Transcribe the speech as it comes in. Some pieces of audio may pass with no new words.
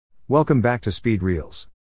Welcome back to Speed Reels.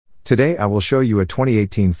 Today I will show you a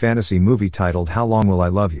 2018 fantasy movie titled How Long Will I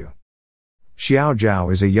Love You? Xiao Zhao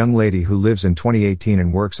is a young lady who lives in 2018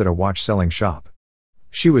 and works at a watch-selling shop.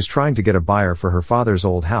 She was trying to get a buyer for her father's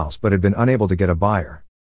old house but had been unable to get a buyer.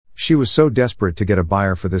 She was so desperate to get a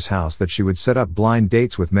buyer for this house that she would set up blind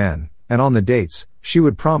dates with men, and on the dates, she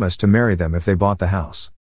would promise to marry them if they bought the house.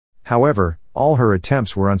 However, all her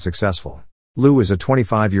attempts were unsuccessful. Lu is a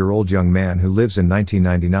 25-year-old young man who lives in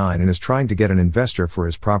 1999 and is trying to get an investor for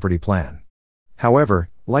his property plan. However,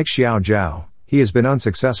 like Xiao Zhao, he has been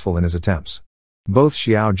unsuccessful in his attempts. Both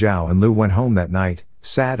Xiao Zhao and Lu went home that night,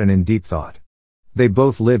 sad and in deep thought. They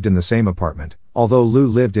both lived in the same apartment, although Lu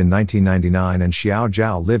lived in 1999 and Xiao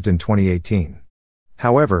Zhao lived in 2018.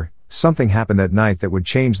 However, something happened that night that would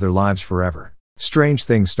change their lives forever. Strange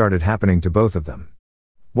things started happening to both of them.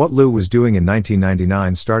 What Lu was doing in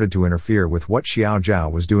 1999 started to interfere with what Xiao Zhao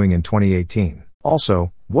was doing in 2018.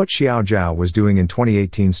 Also, what Xiao Zhao was doing in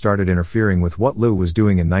 2018 started interfering with what Lu was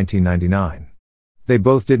doing in 1999. They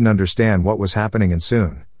both didn't understand what was happening and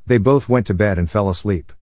soon, they both went to bed and fell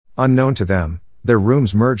asleep. Unknown to them, their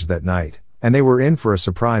rooms merged that night, and they were in for a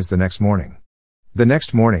surprise the next morning. The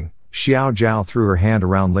next morning, Xiao Zhao threw her hand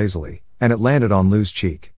around lazily, and it landed on Lu's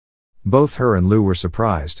cheek. Both her and Lu were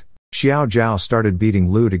surprised. Xiao Zhao started beating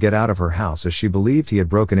Lu to get out of her house as she believed he had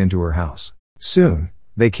broken into her house. Soon,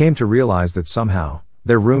 they came to realize that somehow,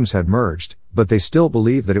 their rooms had merged, but they still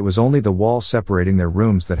believed that it was only the wall separating their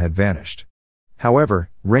rooms that had vanished. However,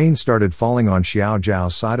 rain started falling on Xiao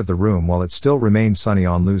Zhao's side of the room while it still remained sunny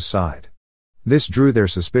on Lu's side. This drew their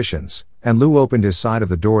suspicions, and Lu opened his side of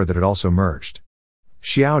the door that had also merged.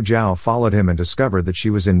 Xiao Zhao followed him and discovered that she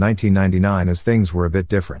was in 1999 as things were a bit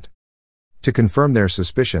different. To confirm their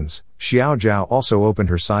suspicions, Xiao Zhao also opened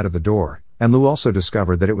her side of the door, and Lu also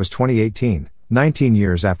discovered that it was 2018, 19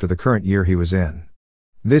 years after the current year he was in.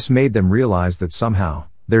 This made them realize that somehow,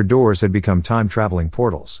 their doors had become time-traveling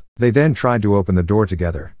portals. They then tried to open the door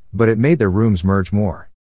together, but it made their rooms merge more.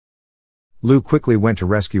 Lu quickly went to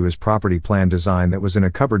rescue his property plan design that was in a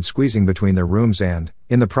cupboard squeezing between their rooms and,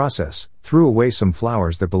 in the process, threw away some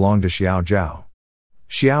flowers that belonged to Xiao Zhao.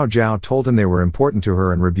 Xiao Zhao told him they were important to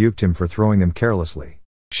her and rebuked him for throwing them carelessly.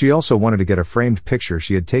 She also wanted to get a framed picture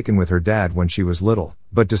she had taken with her dad when she was little,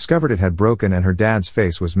 but discovered it had broken and her dad's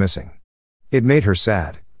face was missing. It made her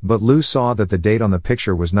sad, but Lu saw that the date on the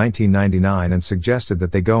picture was 1999 and suggested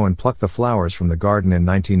that they go and pluck the flowers from the garden in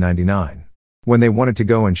 1999. When they wanted to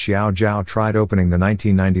go and Xiao Zhao tried opening the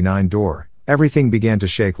 1999 door, everything began to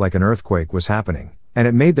shake like an earthquake was happening, and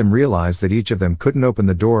it made them realize that each of them couldn't open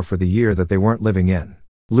the door for the year that they weren't living in.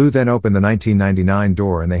 Lu then opened the 1999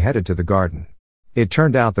 door and they headed to the garden. It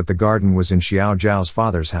turned out that the garden was in Xiao Zhao's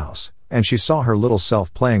father's house, and she saw her little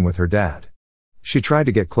self playing with her dad. She tried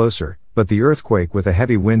to get closer, but the earthquake with a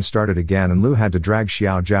heavy wind started again and Lu had to drag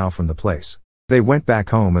Xiao Zhao from the place. They went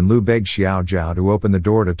back home and Lu begged Xiao Zhao to open the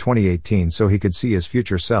door to 2018 so he could see his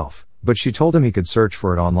future self, but she told him he could search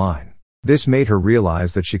for it online. This made her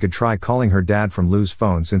realize that she could try calling her dad from Lu's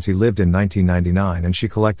phone since he lived in 1999 and she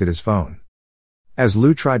collected his phone. As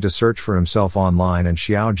Lu tried to search for himself online and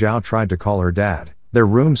Xiao Zhao tried to call her dad, their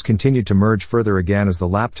rooms continued to merge further again as the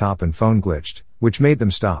laptop and phone glitched, which made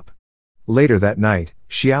them stop. Later that night,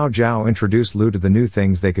 Xiao Zhao introduced Lu to the new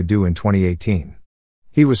things they could do in 2018.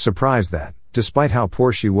 He was surprised that, despite how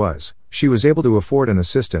poor she was able to afford an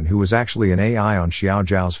assistant who was actually an AI on Xiao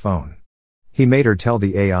Zhao's phone. He made her tell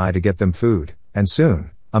the AI to get them food, and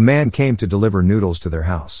soon, a man came to deliver noodles to their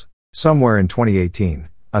house. Somewhere in 2018,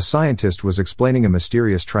 a scientist was explaining a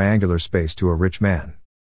mysterious triangular space to a rich man.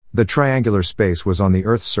 The triangular space was on the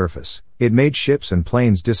Earth's surface. It made ships and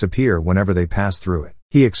planes disappear whenever they passed through it.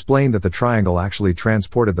 He explained that the triangle actually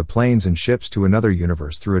transported the planes and ships to another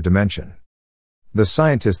universe through a dimension. The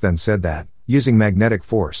scientist then said that, using magnetic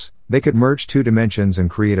force, they could merge two dimensions and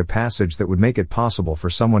create a passage that would make it possible for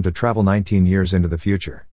someone to travel 19 years into the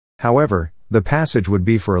future. However, the passage would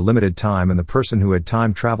be for a limited time and the person who had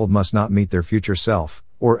time traveled must not meet their future self,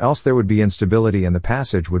 or else there would be instability and the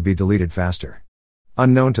passage would be deleted faster.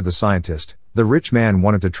 Unknown to the scientist, the rich man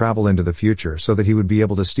wanted to travel into the future so that he would be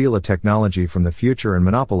able to steal a technology from the future and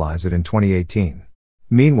monopolize it in 2018.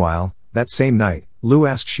 Meanwhile, that same night, Lu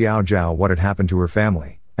asked Xiao Zhao what had happened to her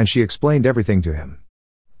family, and she explained everything to him.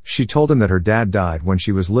 She told him that her dad died when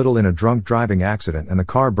she was little in a drunk driving accident and the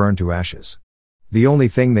car burned to ashes. The only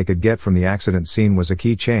thing they could get from the accident scene was a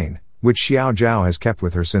keychain, which Xiao Zhao has kept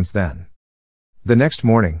with her since then. The next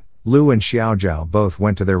morning, Lu and Xiao Zhao both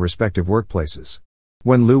went to their respective workplaces.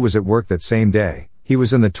 When Lu was at work that same day, he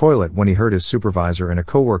was in the toilet when he heard his supervisor and a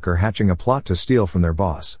coworker hatching a plot to steal from their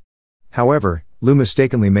boss. However, Lu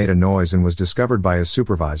mistakenly made a noise and was discovered by his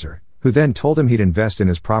supervisor, who then told him he'd invest in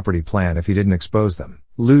his property plan if he didn't expose them.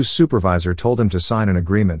 Lu's supervisor told him to sign an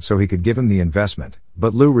agreement so he could give him the investment,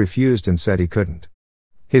 but Lu refused and said he couldn't.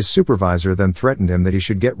 His supervisor then threatened him that he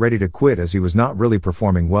should get ready to quit as he was not really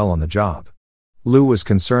performing well on the job. Lu was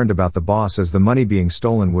concerned about the boss as the money being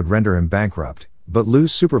stolen would render him bankrupt, but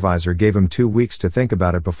Lu's supervisor gave him 2 weeks to think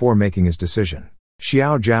about it before making his decision.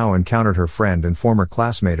 Xiao Zhao encountered her friend and former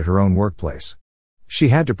classmate at her own workplace. She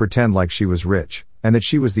had to pretend like she was rich, and that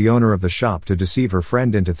she was the owner of the shop to deceive her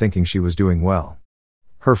friend into thinking she was doing well.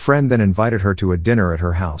 Her friend then invited her to a dinner at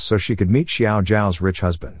her house so she could meet Xiao Zhao's rich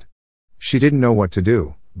husband. She didn't know what to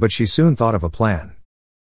do, but she soon thought of a plan.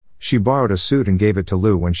 She borrowed a suit and gave it to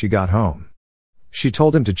Lu when she got home. She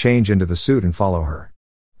told him to change into the suit and follow her.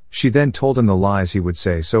 She then told him the lies he would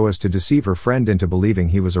say so as to deceive her friend into believing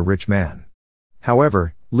he was a rich man.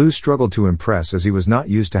 However, Lu struggled to impress as he was not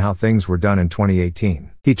used to how things were done in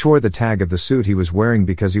 2018. He tore the tag of the suit he was wearing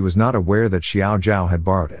because he was not aware that Xiao Zhao had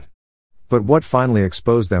borrowed it. But what finally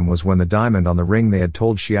exposed them was when the diamond on the ring they had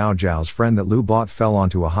told Xiao Zhao's friend that Lu bought fell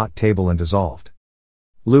onto a hot table and dissolved.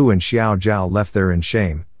 Lu and Xiao Zhao left there in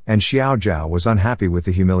shame, and Xiao Zhao was unhappy with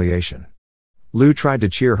the humiliation. Lu tried to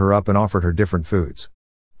cheer her up and offered her different foods.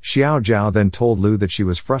 Xiao Zhao then told Lu that she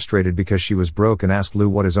was frustrated because she was broke and asked Lu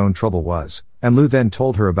what his own trouble was, and Lu then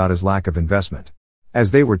told her about his lack of investment. As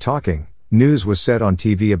they were talking, news was said on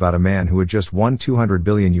TV about a man who had just won 200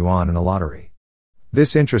 billion yuan in a lottery.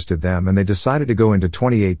 This interested them and they decided to go into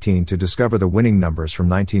 2018 to discover the winning numbers from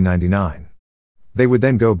 1999. They would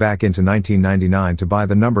then go back into 1999 to buy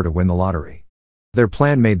the number to win the lottery. Their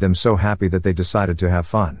plan made them so happy that they decided to have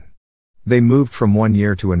fun. They moved from one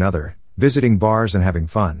year to another, visiting bars and having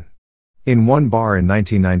fun. In one bar in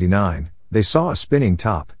 1999, they saw a spinning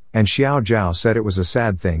top, and Xiao Zhao said it was a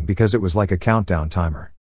sad thing because it was like a countdown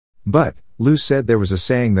timer. But, Lu said there was a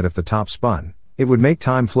saying that if the top spun, it would make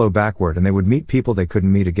time flow backward and they would meet people they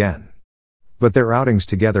couldn't meet again. But their outings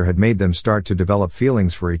together had made them start to develop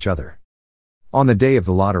feelings for each other. On the day of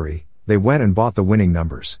the lottery, they went and bought the winning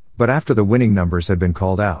numbers, but after the winning numbers had been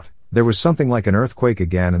called out, there was something like an earthquake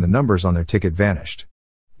again and the numbers on their ticket vanished.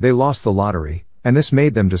 They lost the lottery, and this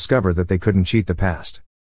made them discover that they couldn't cheat the past.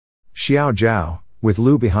 Xiao Zhao, with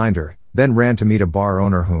Lu behind her, then ran to meet a bar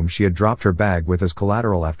owner whom she had dropped her bag with as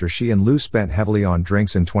collateral after she and Lu spent heavily on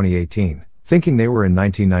drinks in 2018, thinking they were in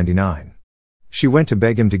 1999. She went to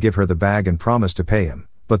beg him to give her the bag and promised to pay him,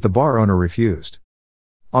 but the bar owner refused.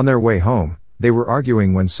 On their way home, they were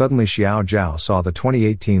arguing when suddenly Xiao Zhao saw the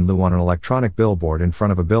 2018 Lu on an electronic billboard in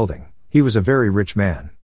front of a building. He was a very rich man.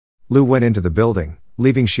 Lu went into the building,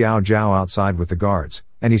 leaving Xiao Zhao outside with the guards,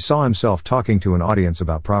 and he saw himself talking to an audience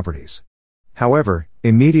about properties. However,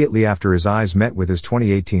 immediately after his eyes met with his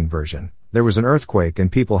 2018 version, there was an earthquake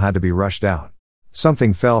and people had to be rushed out.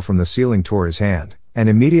 Something fell from the ceiling tore his hand, and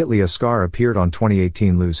immediately a scar appeared on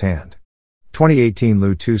 2018 Lu's hand. 2018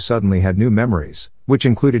 Lu too suddenly had new memories, which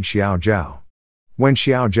included Xiao Zhao. When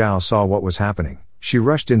Xiao Zhao saw what was happening, she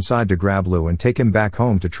rushed inside to grab Lu and take him back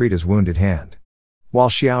home to treat his wounded hand. While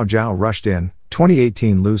Xiao Zhao rushed in,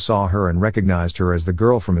 2018 Lu saw her and recognized her as the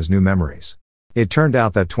girl from his new memories. It turned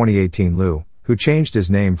out that 2018 Lu, who changed his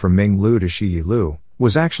name from Ming Lu to Shiyi Lu,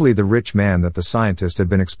 was actually the rich man that the scientist had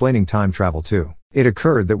been explaining time travel to. It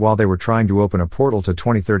occurred that while they were trying to open a portal to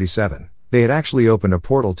 2037, they had actually opened a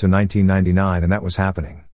portal to 1999 and that was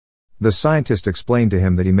happening. The scientist explained to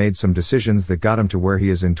him that he made some decisions that got him to where he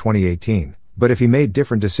is in 2018, but if he made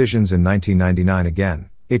different decisions in 1999 again,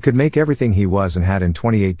 it could make everything he was and had in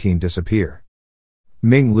 2018 disappear.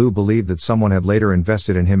 Ming Lu believed that someone had later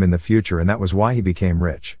invested in him in the future and that was why he became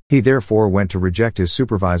rich. He therefore went to reject his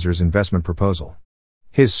supervisor's investment proposal.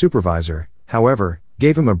 His supervisor, however,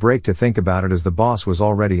 gave him a break to think about it as the boss was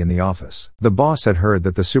already in the office. The boss had heard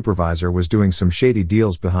that the supervisor was doing some shady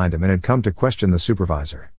deals behind him and had come to question the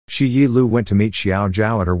supervisor. Shiyi Lu went to meet Xiao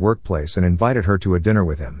Zhao at her workplace and invited her to a dinner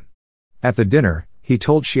with him. At the dinner, he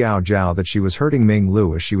told Xiao Zhao that she was hurting Ming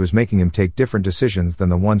Lu as she was making him take different decisions than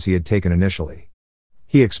the ones he had taken initially.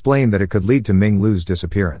 He explained that it could lead to Ming Lu's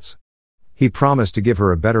disappearance. He promised to give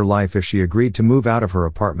her a better life if she agreed to move out of her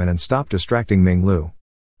apartment and stop distracting Ming Lu.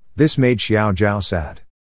 This made Xiao Zhao sad.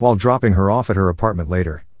 While dropping her off at her apartment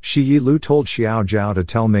later, Shiyi Lu told Xiao Zhao to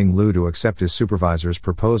tell Ming Lu to accept his supervisor's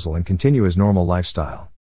proposal and continue his normal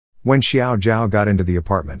lifestyle. When Xiao Zhao got into the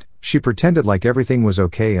apartment, she pretended like everything was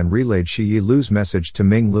okay and relayed Shiyi Lu's message to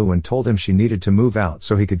Ming Lu and told him she needed to move out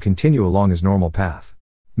so he could continue along his normal path.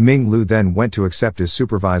 Ming Lu then went to accept his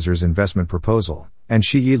supervisor's investment proposal, and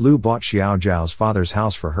Shiyi Lu bought Xiao Zhao's father's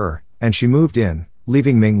house for her, and she moved in,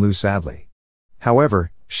 leaving Ming Lu sadly.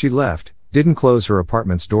 However, she left, didn't close her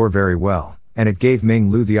apartment's door very well, and it gave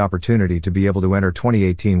Ming Lu the opportunity to be able to enter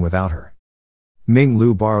 2018 without her. Ming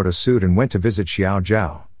Lu borrowed a suit and went to visit Xiao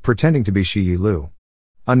Zhao, pretending to be Shi Yi Lu.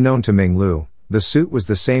 Unknown to Ming Lu, the suit was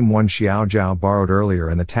the same one Xiao Zhao borrowed earlier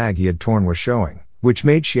and the tag he had torn was showing, which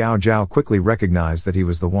made Xiao Zhao quickly recognize that he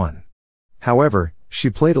was the one. However, she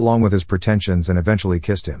played along with his pretensions and eventually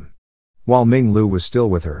kissed him. While Ming Lu was still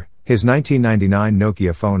with her, his 1999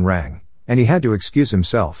 Nokia phone rang, and he had to excuse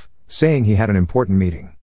himself, saying he had an important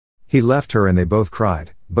meeting. He left her and they both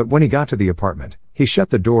cried, but when he got to the apartment, he shut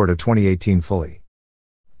the door to 2018 fully.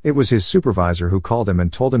 It was his supervisor who called him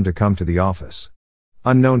and told him to come to the office.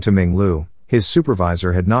 Unknown to Ming Lu, his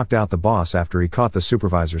supervisor had knocked out the boss after he caught the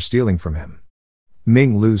supervisor stealing from him.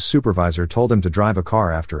 Ming Lu's supervisor told him to drive a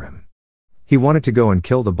car after him. He wanted to go and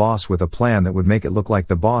kill the boss with a plan that would make it look like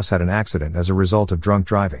the boss had an accident as a result of drunk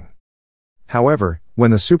driving. However,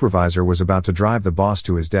 when the supervisor was about to drive the boss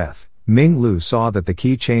to his death, Ming Lu saw that the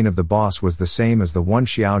keychain of the boss was the same as the one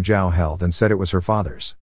Xiao Zhao held and said it was her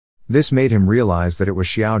father's. This made him realize that it was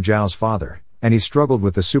Xiao Zhao's father, and he struggled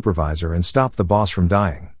with the supervisor and stopped the boss from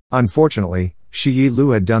dying. Unfortunately, Shi Yi Lu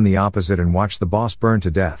had done the opposite and watched the boss burn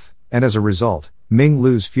to death, and as a result, Ming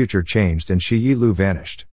Lu's future changed and Shi Yi Lu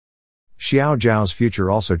vanished. Xiao Zhao's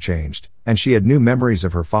future also changed, and she had new memories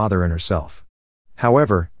of her father and herself.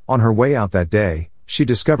 However, on her way out that day, she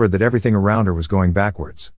discovered that everything around her was going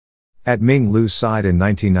backwards. At Ming Lu's side in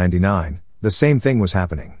 1999, the same thing was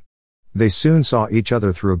happening. They soon saw each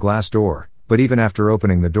other through a glass door, but even after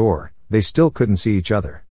opening the door, they still couldn't see each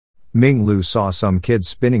other. Ming Lu saw some kids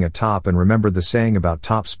spinning a top and remembered the saying about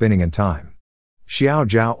top spinning and time. Xiao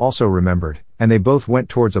Zhao also remembered, and they both went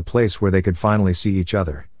towards a place where they could finally see each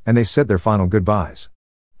other, and they said their final goodbyes.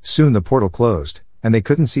 Soon the portal closed, and they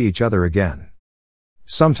couldn't see each other again.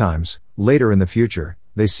 Sometimes, later in the future,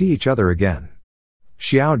 they see each other again.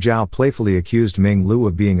 Xiao Zhao playfully accused Ming Lu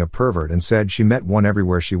of being a pervert and said she met one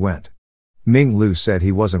everywhere she went. Ming Lu said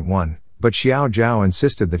he wasn't one, but Xiao Zhao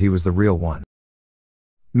insisted that he was the real one.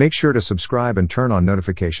 Make sure to subscribe and turn on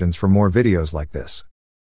notifications for more videos like this.